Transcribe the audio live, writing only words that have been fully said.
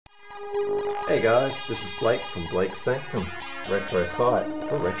Hey guys, this is Blake from Blake's Sanctum, retro site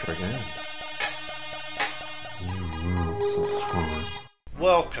for retro games. Subscribe.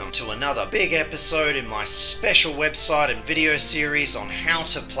 Welcome to another big episode in my special website and video series on how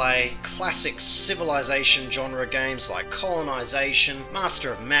to play classic civilization genre games like Colonization,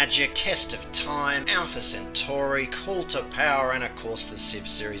 Master of Magic, Test of Time, Alpha Centauri, Call to Power, and of course the Civ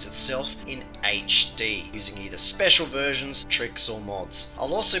series itself in HD, using either special versions, tricks, or mods.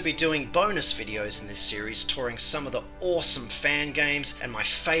 I'll also be doing bonus videos in this series, touring some of the awesome fan games and my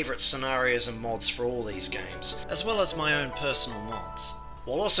favourite scenarios and mods for all these games, as well as my own personal mods,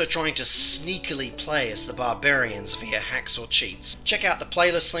 while also trying to sneakily play as the Barbarians via hacks or cheats. Check out the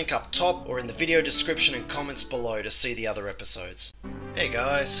playlist link up top or in the video description and comments below to see the other episodes. Hey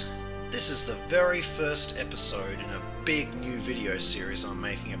guys, this is the very first episode in a big new video series I'm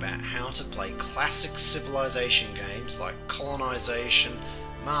making about how to play classic civilization games like Colonization,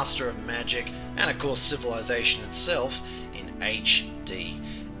 Master of Magic, and of course Civilization itself in HD.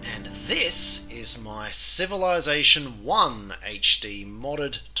 And this is my Civilization 1 HD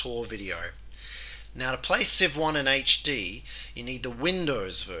modded tour video. Now to play Civ 1 in HD, you need the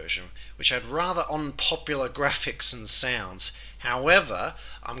Windows version, which had rather unpopular graphics and sounds. However,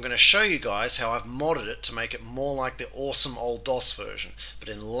 I'm going to show you guys how I've modded it to make it more like the awesome old DOS version, but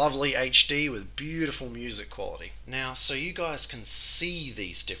in lovely HD with beautiful music quality. Now, so you guys can see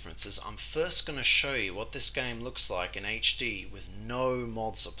these differences, I'm first going to show you what this game looks like in HD with no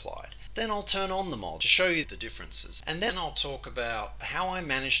mods applied. Then I'll turn on the mod to show you the differences. And then I'll talk about how I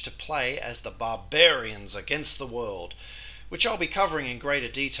managed to play as the Barbarians against the world, which I'll be covering in greater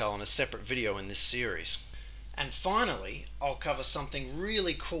detail in a separate video in this series. And finally, I'll cover something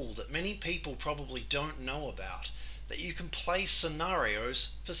really cool that many people probably don't know about, that you can play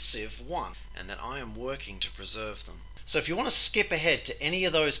scenarios for Civ 1, and that I am working to preserve them. So if you want to skip ahead to any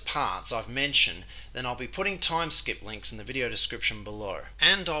of those parts I've mentioned, then I'll be putting time skip links in the video description below.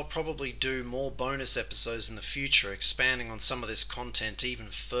 And I'll probably do more bonus episodes in the future expanding on some of this content even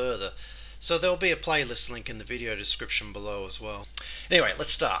further. So there'll be a playlist link in the video description below as well. Anyway,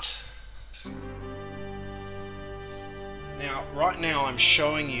 let's start. Now, right now I'm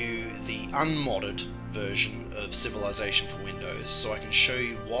showing you the unmodded version of Civilization for Windows, so I can show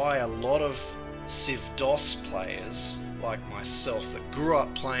you why a lot of CivDOS players, like myself, that grew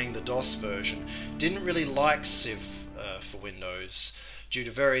up playing the DOS version, didn't really like Civ for Windows due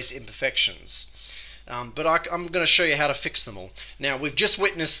to various imperfections. But I'm going to show you how to fix them all. Now, we've just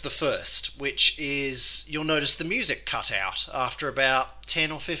witnessed the first, which is, you'll notice the music cut out after about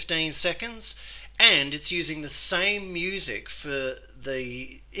 10 or 15 seconds, and it's using the same music for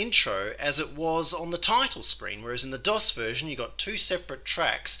the intro as it was on the title screen, whereas in the DOS version you got two separate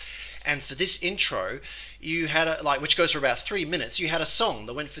tracks, and for this intro you had which goes for about 3 minutes, you had a song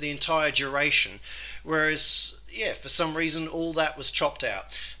that went for the entire duration, whereas for some reason all that was chopped out.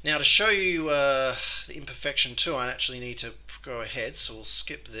 Now to show you the imperfection too, I actually need to go ahead, so we'll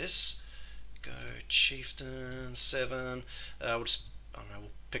skip this, go Chieftain 7, we'll just, I don't know, we'll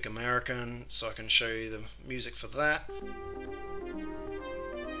pick American so I can show you the music for that.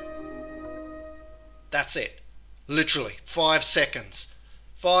 That's it. Literally 5 seconds.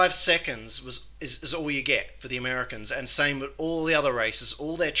 5 seconds is all you get for the Americans, and same with all the other races.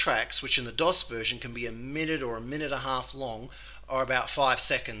 All their tracks, which in the DOS version can be a minute or a minute and a half long, are about 5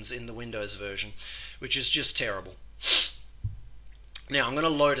 seconds in the Windows version, which is just terrible. Now I'm going to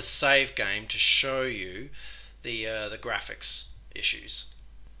load a save game to show you the graphics issues.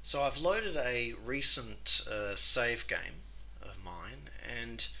 So I've loaded a recent save game of mine,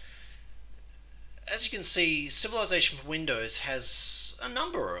 and as you can see, Civilization for Windows has a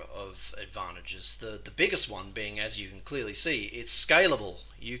number of advantages. The biggest one being, as you can clearly see, it's scalable.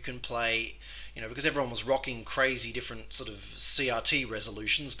 You can play, because everyone was rocking crazy different sort of CRT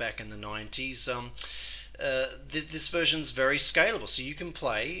resolutions back in the 90s, this version's very scalable. So you can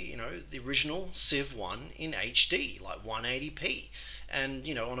play, the original Civ 1 in HD, like 180p. And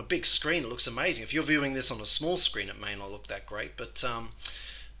on a big screen it looks amazing. If you're viewing this on a small screen it may not look that great, but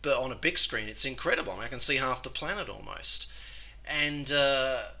on a big screen it's incredible. I can see half the planet almost. And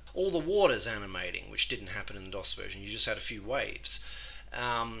all the water's animating, which didn't happen in the DOS version. You just had a few waves.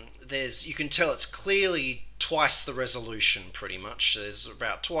 You can tell it's clearly twice the resolution pretty much. There's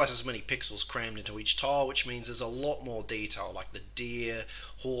about twice as many pixels crammed into each tile, which means there's a lot more detail, like the deer,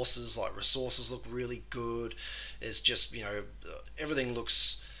 horses, like resources look really good. There's just, everything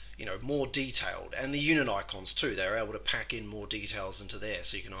looks, more detailed. And the unit icons too, they're able to pack in more details into there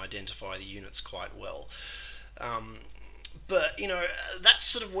so you can identify the units quite well. But you know, that's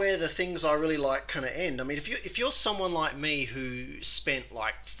sort of where the things I really like kind of end. I mean, if you're someone like me who spent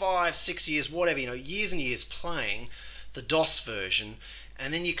like 5, 6 years, whatever, you know, years and years playing the DOS version,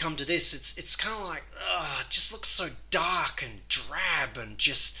 and then you come to this, it's kind of like, it just looks so dark and drab, and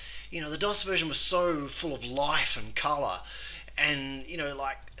just, you know, the DOS version was so full of life and color. And, you know,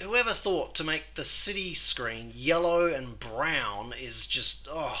 like, whoever thought to make the city screen yellow and brown is just,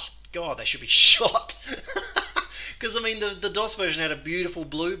 oh god, they should be shot. Because, I mean, the DOS version had a beautiful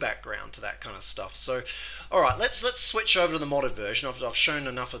blue background to that kind of stuff. So, alright, let's switch over to the modded version. I've shown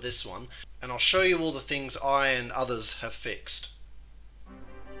enough of this one, and I'll show you all the things I and others have fixed.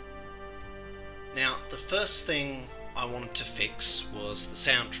 Now, the first thing I wanted to fix was the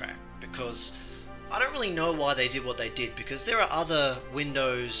soundtrack, because I don't really know why they did what they did, because there are other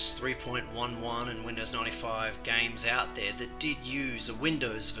Windows 3.11 and Windows 95 games out there that did use a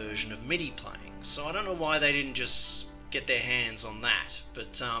Windows version of MIDI playing, so I don't know why they didn't just get their hands on that.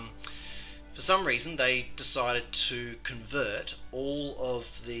 But for some reason they decided to convert all of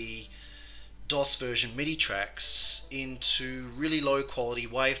the DOS version MIDI tracks into really low quality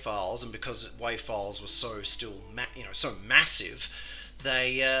WAV files, and because WAV files were so so massive,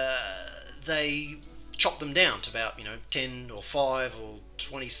 they chopped them down to about 10 or 5 or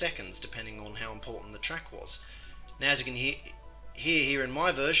 20 seconds, depending on how important the track was. Now, as you can hear here in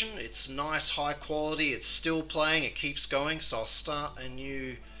my version, it's nice, high quality, it's still playing, it keeps going. So I'll start a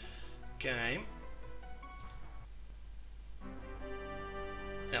new game.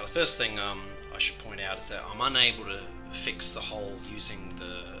 Now, the first thing I should point out is that I'm unable to fix the whole using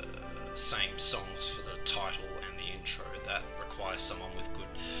the same songs for the title and the intro. That requires someone with good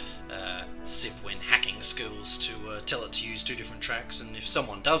CivWin hacking skills to tell it to use 2 different tracks, and if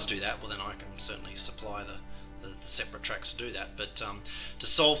someone does do that, well, then I can certainly supply the separate tracks to do that. But to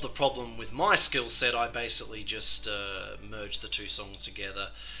solve the problem with my skill set, I basically just merged the 2 songs together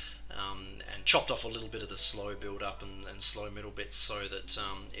and chopped off a little bit of the slow build up and slow middle bits, so that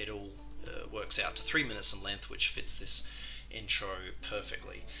it all works out to 3 minutes in length, which fits this intro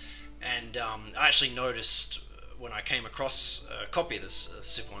perfectly. And I actually noticed when I came across a copy of this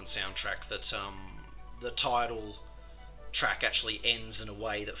CivWin soundtrack that the title track actually ends in a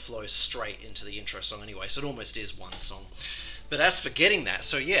way that flows straight into the intro song anyway, so it almost is one song. But as for getting that,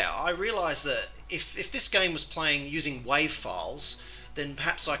 so yeah, I realised that if this game was playing using WAV files, then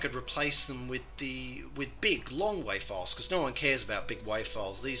perhaps I could replace them with big, long WAV files, because no one cares about big WAV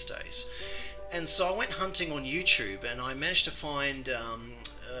files these days. And so I went hunting on YouTube, and I managed to find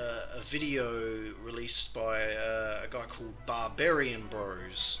a video released by a guy called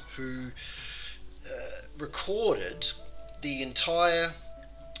Barbarians, who recorded the entire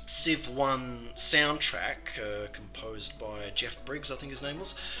CivWin soundtrack, composed by Jeff Briggs, I think his name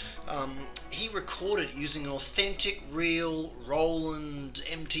was. He recorded it using an authentic, real Roland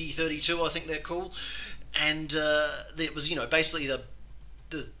MT32, I think they're called, and it was, basically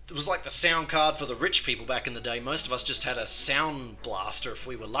it was like the sound card for the rich people back in the day. Most of us just had a sound blaster, if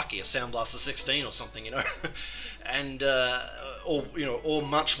we were lucky, a Sound Blaster 16 or something, and or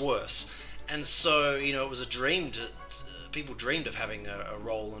much worse. And so, it was a dream people dreamed of having a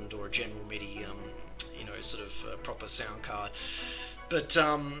Roland or a General MIDI, sort of proper sound card. But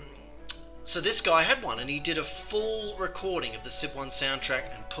so this guy had one, and he did a full recording of the CivWin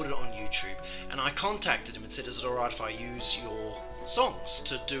soundtrack and put it on YouTube. And I contacted him and said, "Is it alright if I use your songs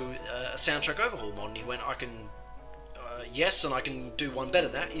to do a soundtrack overhaul mod?" And he went, "I can, yes, and I can do one better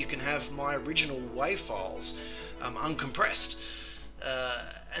than that. You can have my original WAV files, uncompressed."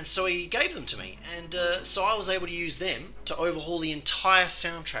 And so he gave them to me, and so I was able to use them to overhaul the entire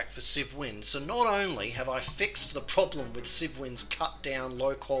soundtrack for CivWin. So not only have I fixed the problem with CivWin's cut down,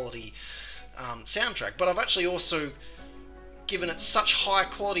 low quality soundtrack, but I've actually also given it such high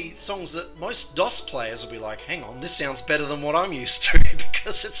quality songs that most DOS players will be like, "Hang on, this sounds better than what I'm used to,"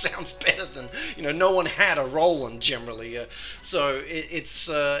 because it sounds better than, no one had a Roland generally. So it's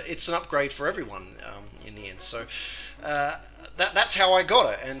an upgrade for everyone in the end. So that's how I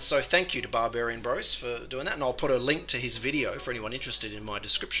got it, and so thank you to Barbarian Bros for doing that, and I'll put a link to his video for anyone interested in my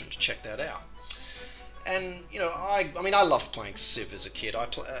description to check that out. And I loved playing Civ as a kid.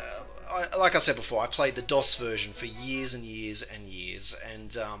 Like I said before, I played the DOS version for years and years and years,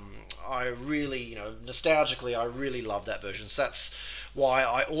 and I really, nostalgically, I really love that version. So that's why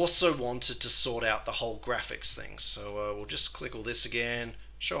I also wanted to sort out the whole graphics thing. So we'll just click all this again,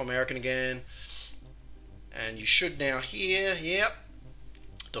 show American again, and you should now hear, yep,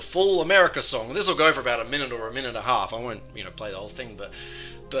 the full America song. This will go for about a minute or a minute and a half. I won't, play the whole thing, but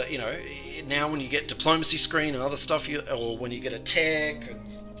now when you get diplomacy screen and other stuff, or when you get a tech and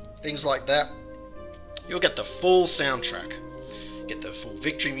things like that, you'll get the full soundtrack. Get the full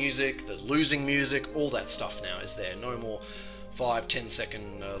victory music, the losing music, all that stuff now is there. No more 5-10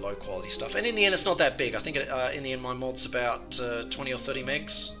 second low quality stuff. And in the end, it's not that big. I think in the end my mod's about 20 or 30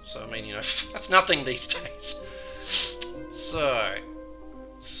 megs. So I mean, you know, that's nothing these days. So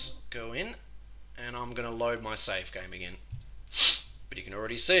let's go in, and I'm going to load my save game again. But you can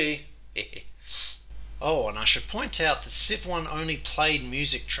already see. Oh, and I should point out that CivWin only played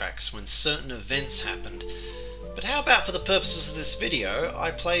music tracks when certain events happened. But how about for the purposes of this video,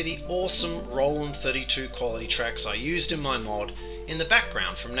 I play the awesome Roland 32 quality tracks I used in my mod in the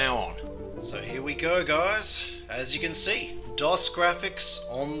background from now on. So here we go, guys. As you can see, DOS graphics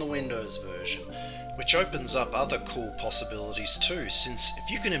on the Windows version, which opens up other cool possibilities too, since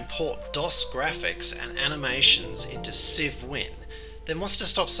if you can import DOS graphics and animations into CivWin, then what's to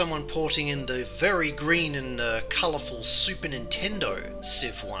stop someone porting in the very green and colourful Super Nintendo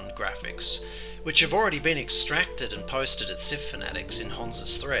CivWin graphics, which have already been extracted and posted at CivFanatics in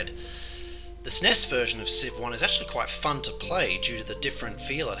Honzas thread. The SNES version of CivWin is actually quite fun to play due to the different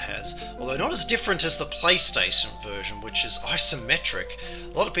feel it has, although not as different as the PlayStation version, which is isometric.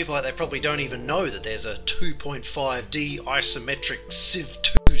 A lot of people out there probably don't even know that there's a 2.5D isometric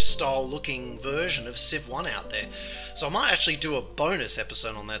Civ2 style looking version of CivWin out there, so I might actually do a bonus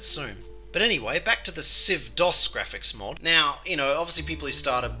episode on that soon. But anyway, back to the CivDOS graphics mod. Now, you know, obviously people who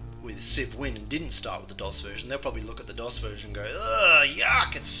started with CivWin and didn't start with the DOS version, they'll probably look at the DOS version and go, ugh,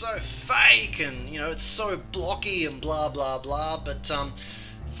 yuck, it's so fake, and, you know, it's so blocky and blah blah blah. But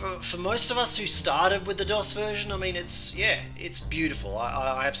for most of us who started with the DOS version, I mean, it's beautiful.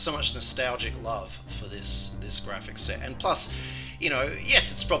 I have so much nostalgic love for this graphics set, and plus, you know,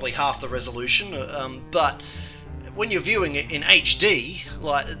 yes, it's probably half the resolution, but when you're viewing it in HD,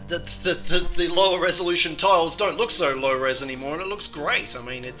 like the lower resolution tiles don't look so low res anymore, and it looks great. I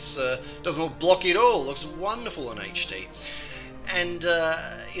mean, it's doesn't look blocky at all. It looks wonderful in HD, and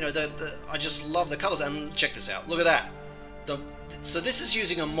you know, I just love the colors. And check this out. Look at that. So this is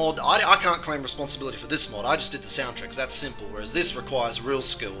using a mod. I can't claim responsibility for this mod. I just did the soundtrack because that's simple. Whereas this requires real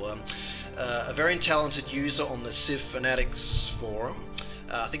skill. A very talented user on the CivFanatics forum.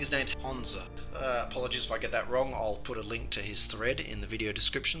 I think his name's Honzas. Apologies if I get that wrong. I'll put a link to his thread in the video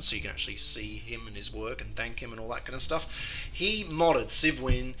description so you can actually see him and his work and thank him and all that kind of stuff. He modded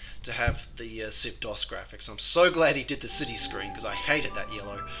CivWin to have the CivDOS graphics. I'm so glad he did the city screen because I hated that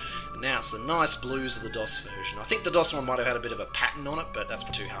yellow. And now it's the nice blues of the DOS version. I think the DOS one might have had a bit of a pattern on it, but that's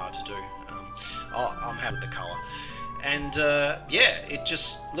too hard to do. I'm happy with the colour. And yeah, it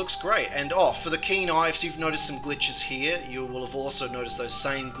just looks great. And for the keen eye, if you've noticed some glitches here, you will have also noticed those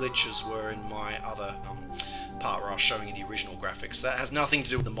same glitches were in my other part where I was showing you the original graphics. That has nothing to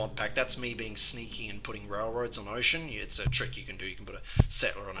do with the mod pack. That's me being sneaky and putting railroads on ocean. It's a trick you can do. You can put a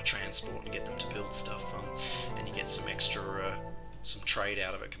settler on a transport and get them to build stuff, and you get some extra some trade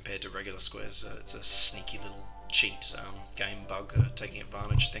out of it compared to regular squares. It's a sneaky little cheat game bug taking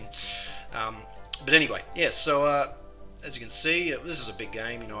advantage thing. But anyway, yeah, so as you can see, this is a big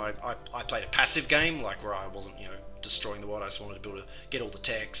game. You know, I played a passive game, like where I wasn't, you know, destroying the world. I just wanted to get all the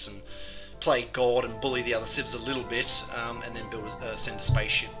techs and play God and bully the other civs a little bit, and then send a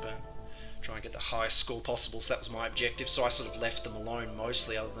spaceship, try and get the highest score possible. So that was my objective. So I sort of left them alone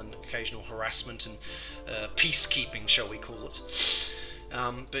mostly, other than occasional harassment and peacekeeping, shall we call it.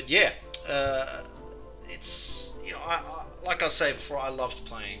 But yeah, it's, you know, like I say before, I loved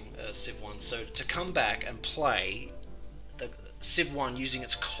playing CivWin. So to come back and play CivWin using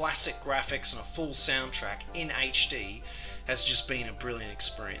its classic graphics and a full soundtrack in HD has just been a brilliant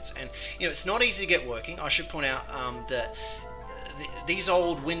experience. And you know, it's not easy to get working. I should point out that these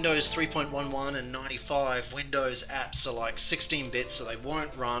old Windows 3.11 and 95 Windows apps are like 16-bit, so they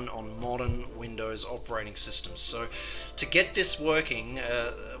won't run on modern Windows operating systems. So to get this working,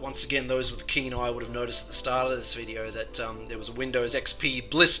 once again, those with a keen eye would have noticed at the start of this video that there was a Windows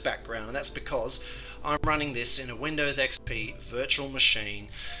XP Bliss background, and that's because I'm running this in a Windows XP virtual machine,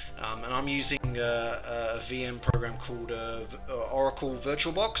 and I'm using a VM program called Oracle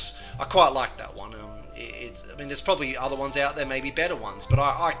VirtualBox. I quite like that one. I mean, there's probably other ones out there, maybe better ones, but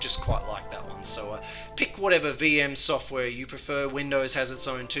I just quite like that one. So pick whatever VM software you prefer. Windows has its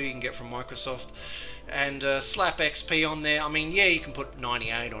own too, you can get from Microsoft, and slap XP on there. I mean, yeah, you can put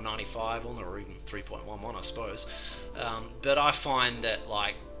 98 or 95 on there, or even 3.11, I suppose. But I find that,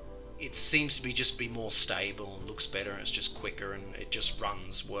 like, it seems to be just be more stable and looks better, and it's just quicker, and it just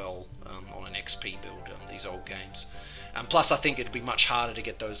runs well on an XP build, these old games. Plus I think it'd be much harder to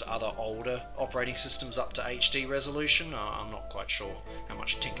get those other older operating systems up to HD resolution. I'm not quite sure how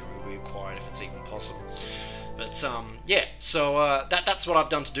much tinkering will be required, if it's even possible. But yeah, so that's what I've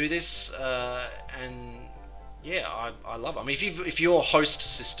done to do this, and yeah, I love it. I mean, if your host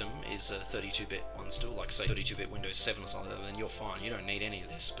system is a 32-bit one still, like say 32-bit Windows 7 or something, then you're fine. You don't need any of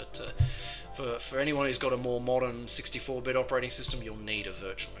this. But for anyone who's got a more modern 64-bit operating system, you'll need a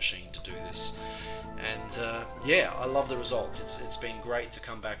virtual machine to do this. And yeah, I love the results. It's been great to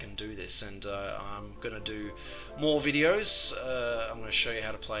come back and do this, and I'm going to do more videos. I'm going to show you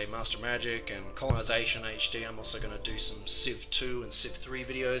how to play Master Magic and Colonization HD. I'm also going to do some Civ 2 and Civ 3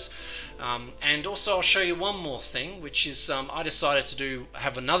 videos, and also I'll show you one more thing, which is I decided to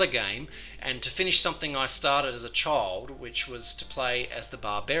have another game and to finish something I started as a child, which was to play as the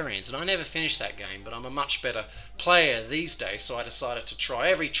Barbarians. And I never finished that game, but I'm a much better player these days, so I decided to try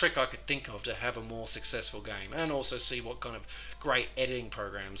every trick I could think of to have a more successful game, and also see what kind of great editing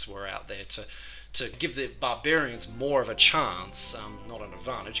programs were out there to give the Barbarians more of a chance, not an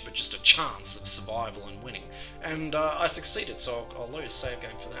advantage, but just a chance of survival and winning. And I succeeded, so I'll load a save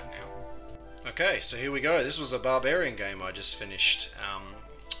game for that now. Okay, so here we go. This was a Barbarian game I just finished.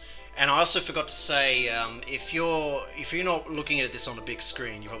 And I also forgot to say, if you're not looking at this on a big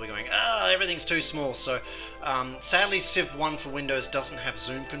screen, you're probably going, everything's too small. So sadly, Civ 1 for Windows doesn't have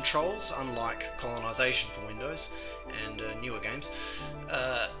zoom controls, unlike Colonization for Windows and newer games.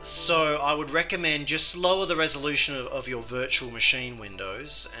 So I would recommend just lower the resolution of your virtual machine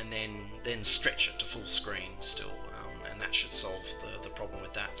windows, and then stretch it to full screen still, and that should solve the problem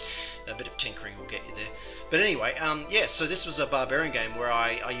with that. A bit of tinkering will get you there. But anyway, yeah, so this was a Barbarian game where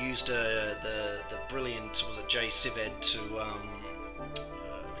I used the brilliant, was it JCivEd to,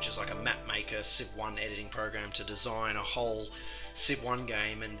 which is like a map maker Civ1 editing program, to design a whole Civ1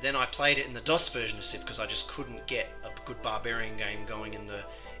 game, and then I played it in the DOS version of Civ because I just couldn't get a good Barbarian game going in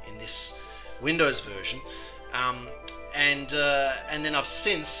this Windows version. And then I've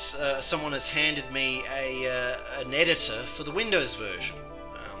since someone has handed me an editor for the Windows version,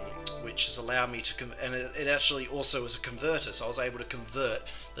 which has allowed me to and it actually also was a converter, so I was able to convert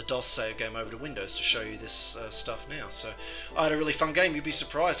the DOS save game over to Windows to show you this stuff now. So I had a really fun game. You'd be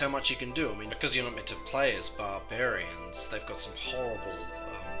surprised how much you can do. I mean, because you're not meant to play as Barbarians, they've got some horrible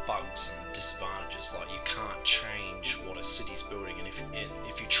bugs and disadvantages, like you can't change what a city's building, and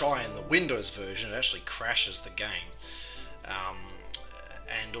if you try in the Windows version, it actually crashes the game.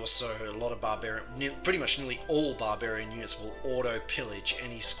 And also a lot of pretty much nearly all Barbarian units will auto-pillage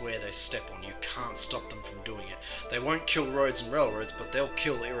any square they step on. You can't stop them from doing it. They won't kill roads and railroads, but they'll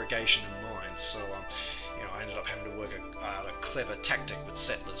kill irrigation and mines. So, you know, I ended up having to work out a clever tactic with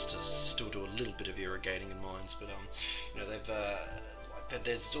settlers to still do a little bit of irrigating and mines. But, you know,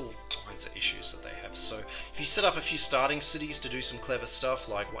 there's all kinds of issues that they have. So if you set up a few starting cities to do some clever stuff,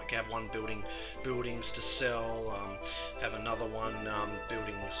 like have one building buildings to sell, have another one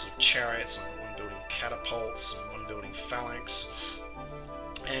building sort of chariots, and one building catapults, and one building phalanx,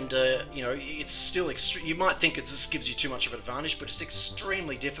 and you know, it's still you might think this gives you too much of an advantage, but it's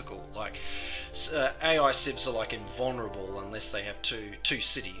extremely difficult. Like AI civs are like invulnerable unless they have two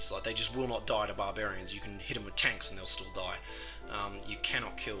cities. Like they just will not die to Barbarians. You can hit them with tanks and they'll still die. You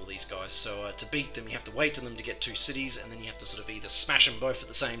cannot kill these guys, so to beat them you have to wait on them to get two cities, and then you have to sort of either smash them both at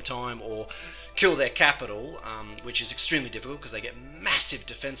the same time or kill their capital, which is extremely difficult because they get massive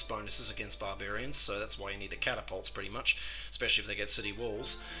defense bonuses against Barbarians, so that's why you need the catapults pretty much, especially if they get city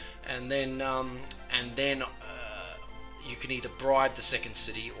walls. And then you can either bribe the second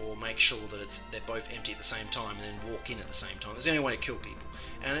city or make sure that they're both empty at the same time and then walk in at the same time. There's the only way to kill people,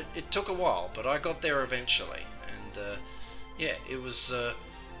 and it took a while, but I got there eventually, and yeah, it was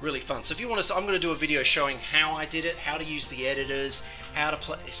really fun. So if you want to, I'm going to do a video showing how I did it, how to use the editors, how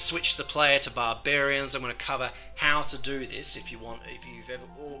to switch the player to Barbarians. I'm going to cover how to do this if you've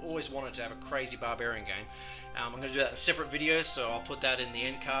always wanted to have a crazy Barbarian game. I'm going to do that in a separate video, so I'll put that in the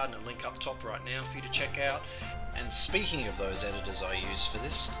end card and a link up top right now for you to check out. And speaking of those editors I use for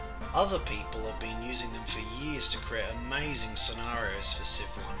this, other people have been using them for years to create amazing scenarios for Civ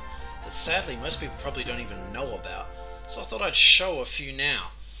 1 that sadly most people probably don't even know about. So I thought I'd show a few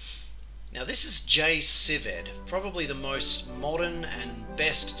now. Now this is JCivEd, probably the most modern and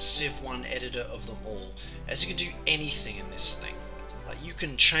best Civ 1 editor of them all, as you can do anything in this thing. Like you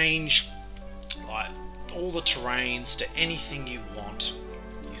can change like all the terrains to anything you want.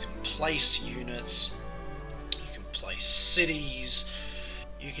 You can place units, you can place cities,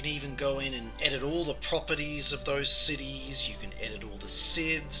 you can even go in and edit all the properties of those cities, you can edit all the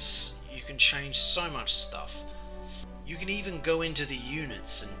civs, can change so much stuff. You can even go into the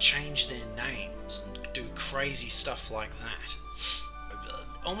units and change their names and do crazy stuff like that.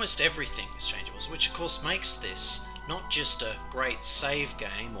 Almost everything is changeable, which of course makes this not just a great save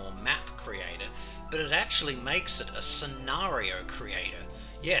game or map creator, but it actually makes it a scenario creator.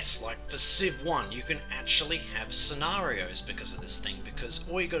 Yes, like for Civ 1, you can actually have scenarios because of this thing, because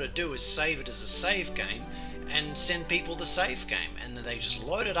all you got to do is save it as a save game and send people the save game, and then they just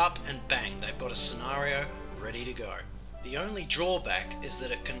load it up and bang, they've got a scenario ready to go. The only drawback is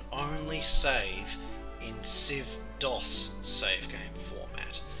that it can only save in CivDOS save game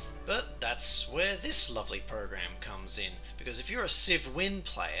format. But that's where this lovely program comes in, because if you're a CivWin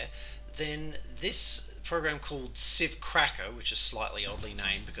player, then this program called CivCracker, which is slightly oddly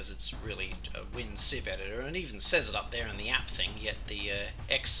named because it's really a Win Civ editor, and it even says it up there in the app thing, yet the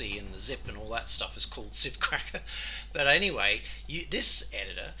exe and the zip and all that stuff is called CivCracker. But anyway, this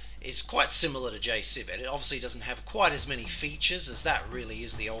editor is quite similar to JCivEd. It obviously doesn't have quite as many features, as that really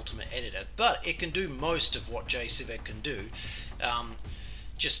is the ultimate editor, but it can do most of what JCivEd can do.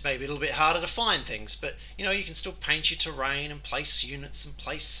 Just maybe a little bit harder to find things, but you know, you can still paint your terrain and place units and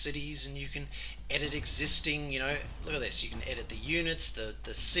place cities, and you can edit existing, you know, look at this, you can edit the units,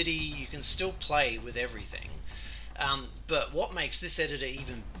 the city, you can still play with everything. But what makes this editor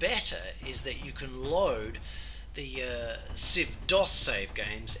even better is that you can load the CivDOS save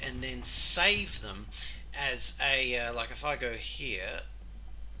games and then save them as a, like if I go here,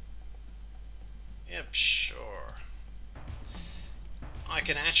 yep, sure, I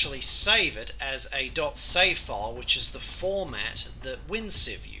can actually save it as a .save file, which is the format that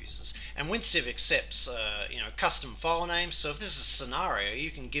WinCiv uses. And WinCiv accepts you know, custom file names, so if this is a scenario, you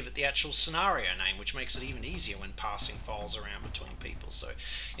can give it the actual scenario name, which makes it even easier when passing files around between people. So,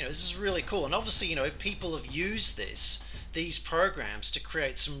 you know, this is really cool. And obviously, you know, people have used these programs to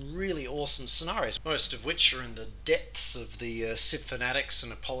create some really awesome scenarios, most of which are in the depths of the Civ Fanatics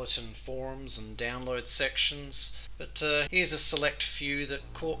and Napolitan forums and download sections. But here's a select few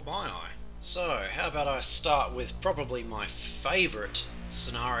that caught my eye. So, how about I start with probably my favourite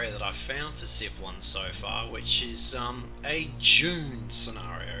scenario that I've found for Civ 1 so far, which is a Dune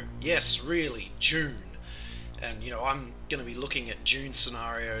scenario. Yes, really, Dune. And, you know, I'm going to be looking at Dune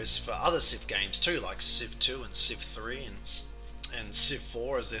scenarios for other Civ games too, like Civ 2 and Civ 3 and Civ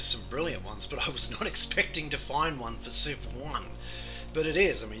 4, as there's some brilliant ones, but I was not expecting to find one for Civ 1. But it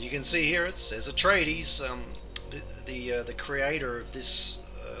is. I mean, you can see here it says Atreides. The creator of this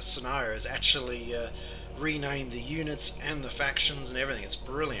scenario has actually renamed the units and the factions and everything. It's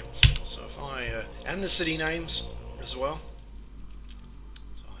brilliant. So if I and the city names as well.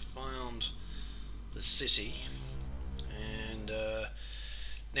 So I found the city, and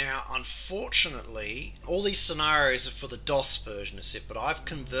now unfortunately all these scenarios are for the DOS version of Civ, but I've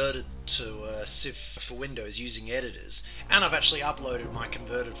converted to Civ for Windows using editors, and I've actually uploaded my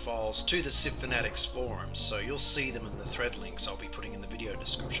converted files to the Civ Fanatics forums, so you'll see them in the thread links I'll be putting in the video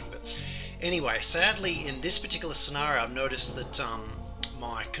description. But anyway, sadly in this particular scenario I've noticed that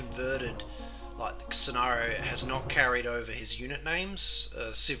my converted scenario has not carried over his unit names.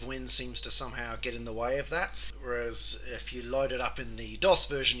 CivWin seems to somehow get in the way of that, whereas if you load it up in the DOS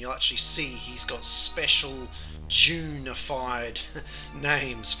version you'll actually see he's got special Dune-ified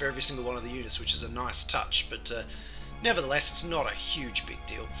names for every single one of the units, which is a nice touch, but nevertheless it's not a huge big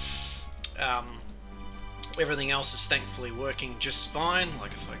deal. Everything else is thankfully working just fine.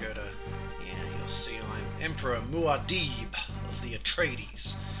 Like if I go to here, you'll see I'm Emperor Muad'Dib of the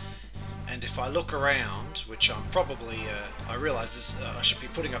Atreides. And if I look around, which I'm probably, I realise this, I should be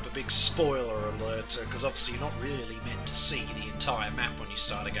putting up a big spoiler alert, because obviously you're not really meant to see the entire map when you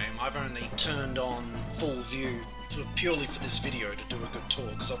start a game. I've only turned on full view sort of purely for this video to do a good tour,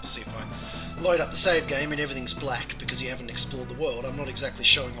 because obviously if I load up the save game and everything's black because you haven't explored the world, I'm not exactly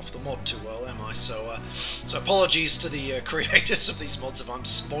showing off the mod too well, am I? So apologies to the creators of these mods if I'm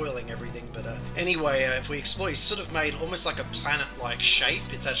spoiling everything, but anyway, if we explore, he's sort of made almost like a planet-like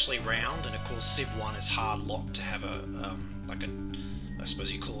shape. It's actually round, and of course Civ 1 is hard locked to have a, like a, I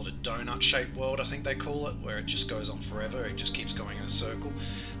suppose you call it a donut-shaped world, I think they call it, where it just goes on forever, it just keeps going in a circle.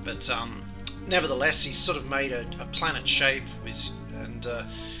 But nevertheless, he's sort of made a planet shape, and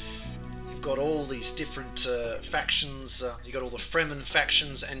you've got all these different factions. You've got all the Fremen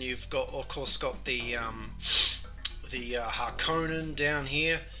factions, and you've got, of course, got the Harkonnen down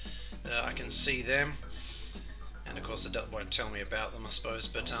here. I can see them, and of course it won't tell me about them, I suppose,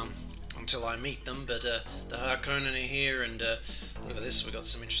 but until I meet them. But the Harkonnen are here, and look at this. We've got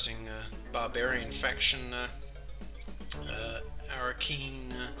some interesting Barbarian faction,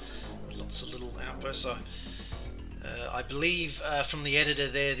 Arakeen. Lots of little outposts. I believe from the editor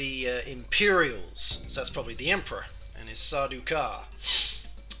they're the Imperials, so that's probably the Emperor and his Sardaukar.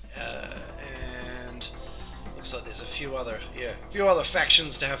 And looks like there's a few other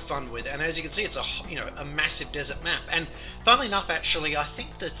factions to have fun with. And as you can see, it's a massive desert map. And funnily enough, actually, I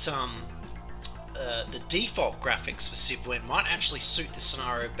think that the default graphics for CivWin might actually suit this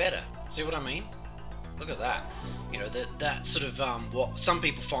scenario better. See what I mean? Look at that. You know, that sort of what some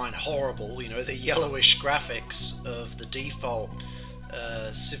people find horrible, you know, the yellowish graphics of the default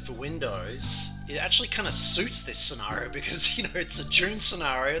Civ for Windows, it actually kind of suits this scenario because, you know, it's a Dune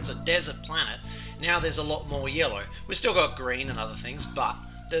scenario, it's a desert planet. Now there's a lot more yellow. We've still got green and other things, but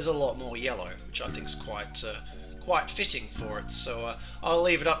there's a lot more yellow, which I think is quite fitting for it. So I'll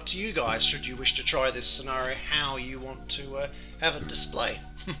leave it up to you guys, should you wish to try this scenario, how you want to have it display.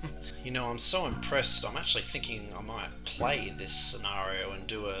 You know, I'm so impressed, I'm actually thinking I might play this scenario and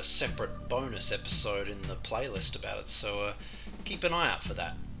do a separate bonus episode in the playlist about it, so keep an eye out for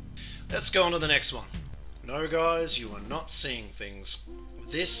that. Let's go on to the next one. No guys, you are not seeing things.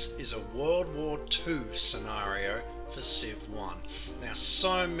 This is a World War II scenario for Civ 1. Now,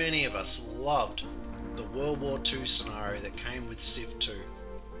 so many of us loved the World War II scenario that came with Civ 2.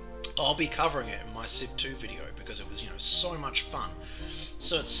 I'll be covering it in my Civ 2 video because it was, you know, so much fun.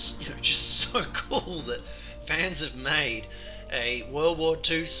 So it's, you know, just so cool that fans have made a World War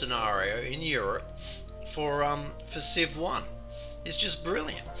II scenario in Europe for Civ 1. It's just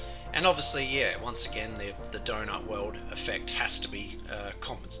brilliant. And obviously, yeah, once again, the donut world effect has to be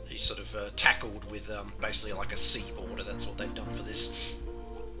tackled with basically like a sea border. That's what they've done for this.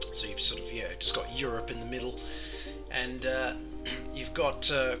 So you've sort of, just got Europe in the middle, and you've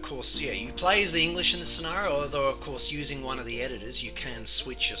got, of course, you play as the English in this scenario, although, of course, using one of the editors, you can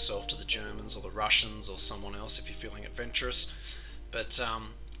switch yourself to the Germans or the Russians or someone else if you're feeling adventurous. But,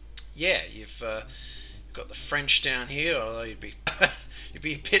 you've got the French down here, although you'd be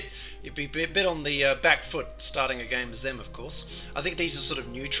a bit on the back foot starting a game as them, of course. I think these are sort of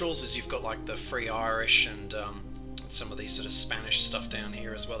neutrals, as you've got like the Free Irish and some of these sort of Spanish stuff down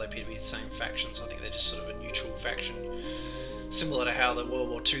here as well. They appear to be the same faction, so I think they're just sort of a neutral faction, similar to how the World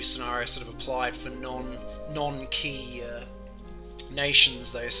War II scenario sort of applied for non-key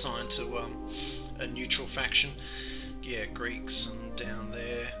nations. They assigned to a neutral faction. Yeah, Greeks and down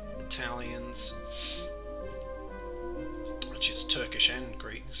there, Italians, which is Turkish and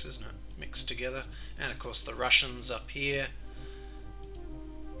Greeks, isn't it? Mixed together. And of course the Russians up here.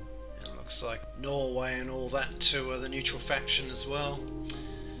 And it looks like Norway and all that to the neutral faction as well.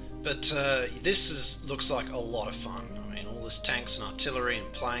 But this looks like a lot of fun. I mean, all this tanks and artillery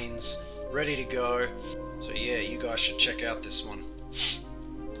and planes ready to go. So yeah, you guys should check out this one.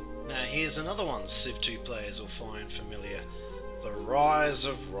 Now here's another one Civ 2 players will find familiar. The Rise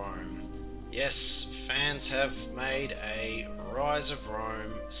of Rome. Yes, fans have made a Rise of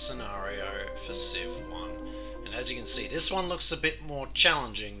Rome scenario for Civ 1. And as you can see, this one looks a bit more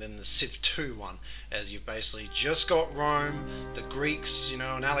challenging than the Civ 2 one, as you've basically just got Rome, the Greeks, you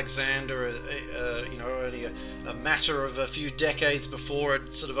know, and Alexander, only a matter of a few decades before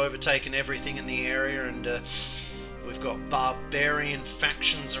it sort of overtaken everything in the area, and we've got barbarian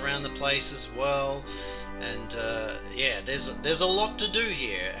factions around the place as well. And there's a lot to do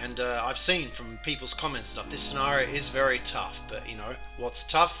here, and I've seen from people's comments stuff, this scenario is very tough, but you know, what's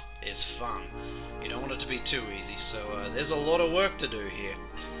tough is fun. You don't want it to be too easy, so there's a lot of work to do here.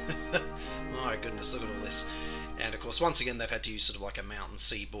 My goodness, look at all this. And of course, once again, they've had to use sort of like a mountain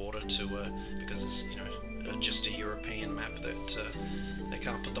sea border to, because it's, you know, just a European map that they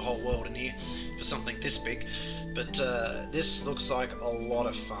can't put the whole world in here for something this big. But this looks like a lot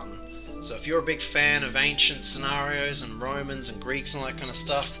of fun. So if you're a big fan of ancient scenarios and Romans and Greeks and all that kind of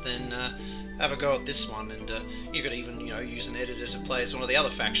stuff, then have a go at this one. And you could even, you know, use an editor to play as one of the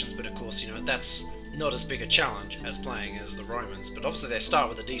other factions, but of course, you know, that's not as big a challenge as playing as the Romans. But obviously they start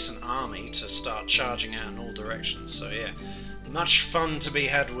with a decent army to start charging out in all directions. So yeah, much fun to be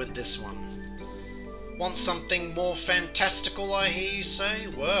had with this one. Want something more fantastical, I hear you say?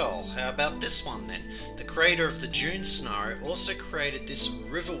 Well, how about this one then? The creator of the Dune scenario also created this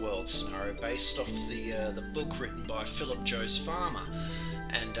Riverworld scenario based off the book written by Philip Joes Farmer.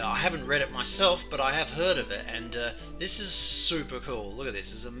 And I haven't read it myself, but I have heard of it, and this is super cool. Look at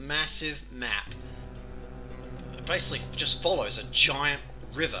this, it's a massive map. It basically just follows a giant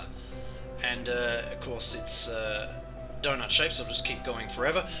river, and of course it's donut shaped, so I'll just keep going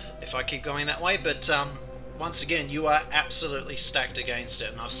forever if I keep going that way. But once again, you are absolutely stacked against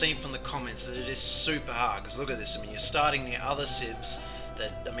it, and I've seen from the comments that it is super hard. Because look at this, I mean, you're starting near other civs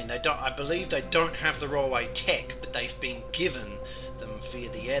that, I mean, I believe they don't have the railway tech, but they've been given them via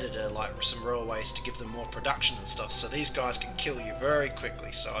the editor, like some railways to give them more production and stuff, so these guys can kill you very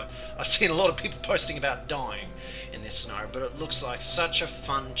quickly. So I've seen a lot of people posting about dying in this scenario, but it looks like such a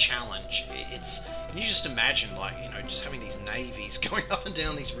fun challenge. Can you just imagine, like, you know, just having these navies going up and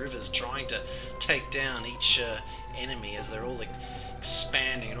down these rivers trying to take down each enemy as they're all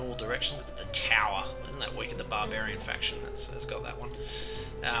expanding in all directions. Look at the tower. Isn't that wicked? The Barbarian faction has got that one.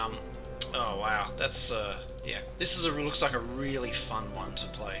 Oh wow, that's yeah. This looks like a really fun one to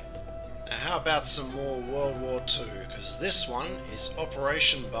play. Now how about some more World War II? Because this one is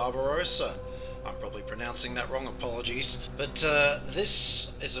Operation Barbarossa. I'm probably pronouncing that wrong, apologies. But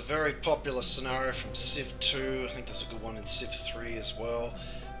this is a very popular scenario from Civ 2. I think there's a good one in Civ 3 as well.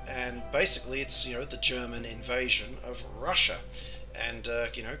 And basically it's, you know, the German invasion of Russia. And,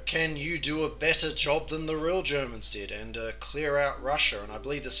 you know, can you do a better job than the real Germans did and clear out Russia? And I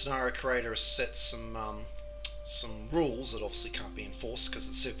believe the scenario creator has set some rules that obviously can't be enforced because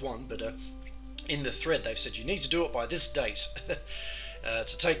it's Civ 1, but in the thread they've said you need to do it by this date.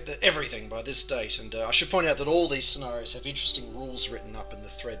 To take everything by this date. And I should point out that all these scenarios have interesting rules written up in the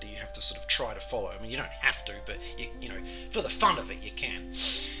thread that you have to sort of try to follow. I mean, you don't have to, but you know, for the fun of it, you can.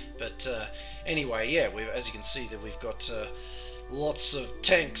 But anyway, yeah, as you can see, that we've got lots of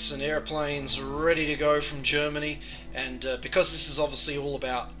tanks and airplanes ready to go from Germany, and because this is obviously all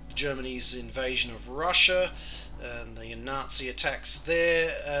about Germany's invasion of Russia and the Nazi attacks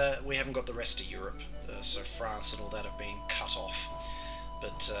there, we haven't got the rest of Europe, so France and all that have been cut off.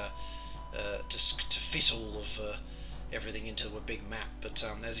 But to fit all of everything into a big map. But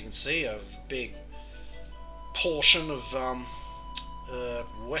as you can see, a big portion of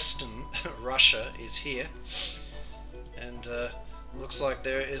western Russia is here, and looks like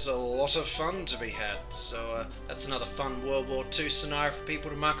there is a lot of fun to be had. So that's another fun World War II scenario for people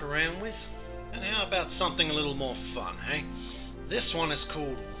to muck around with. And how about something a little more fun, hey? This one is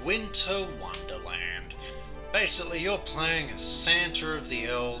called Winter Wonderland. Basically, you're playing as Santa of the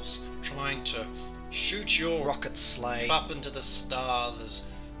Elves, trying to shoot your rocket sleigh up into the stars as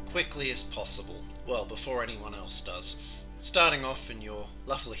quickly as possible. Well, before anyone else does. Starting off in your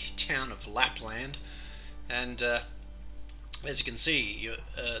lovely town of Lapland, and as you can see,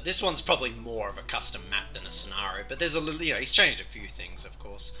 this one's probably more of a custom map than a scenario, but there's a little, you know, he's changed a few things, of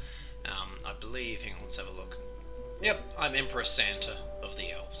course. I believe, hang on, let's have a look. Yep, I'm Emperor Santa of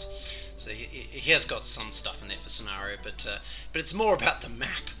the Elves. So he has got some stuff in there for scenario, but it's more about the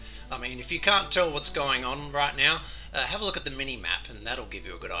map. I mean, if you can't tell what's going on right now, have a look at the mini-map, and that'll give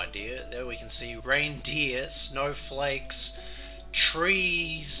you a good idea. There we can see reindeer, snowflakes,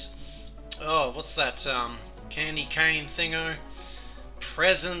 trees, oh, what's that, candy cane thingo,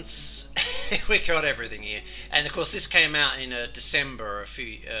 presents. We got everything here. And of course this came out in December,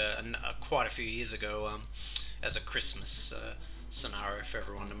 quite a few years ago, as a Christmas scenario for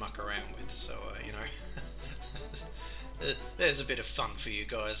everyone to muck around with, so you know, there's a bit of fun for you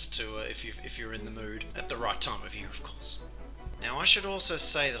guys to if you're in the mood at the right time of year, of course. Now I should also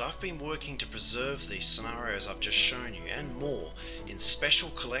say that I've been working to preserve these scenarios I've just shown you and more in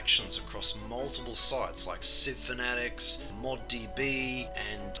special collections across multiple sites like CivFanatics, ModDB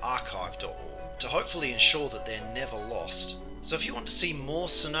and Archive.org to hopefully ensure that they're never lost. So if you want to see more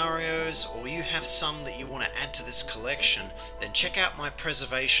scenarios, or you have some that you want to add to this collection, then check out my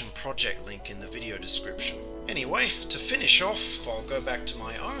preservation project link in the video description. Anyway, to finish off, I'll go back to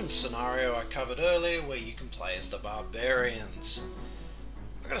my own scenario I covered earlier, where you can play as the Barbarians.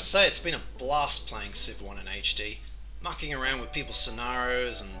 I gotta say, it's been a blast playing Civ 1 in HD, mucking around with people's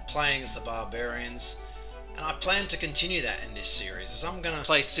scenarios and playing as the Barbarians. And I plan to continue that in this series, as I'm going to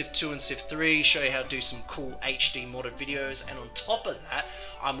play Civ 2 and Civ 3, show you how to do some cool HD modded videos, and on top of that,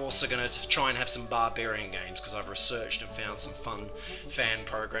 I'm also going to try and have some Barbarian games, because I've researched and found some fun fan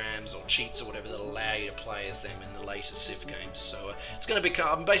programs or cheats or whatever that allow you to play as them in the later Civ games. So it's going to be,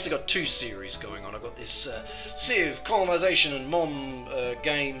 I've basically got two series going on. I've got this Civ, Colonization and Mom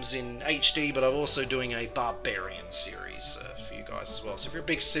games in HD, but I'm also doing a Barbarian series for you guys as well. So if you're a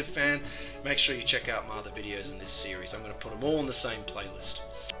big Civ fan, make sure you check out my other videos in this series. I'm going to put them all in the same playlist.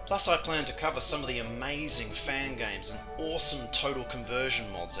 Plus I plan to cover some of the amazing fan games and awesome total conversion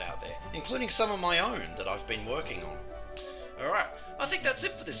mods out there, including some of my own that I've been working on. Alright, I think that's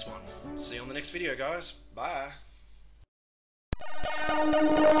it for this one. See you on the next video, guys. Bye.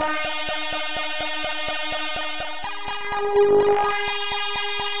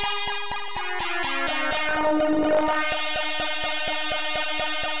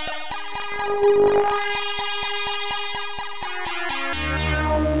 Bye.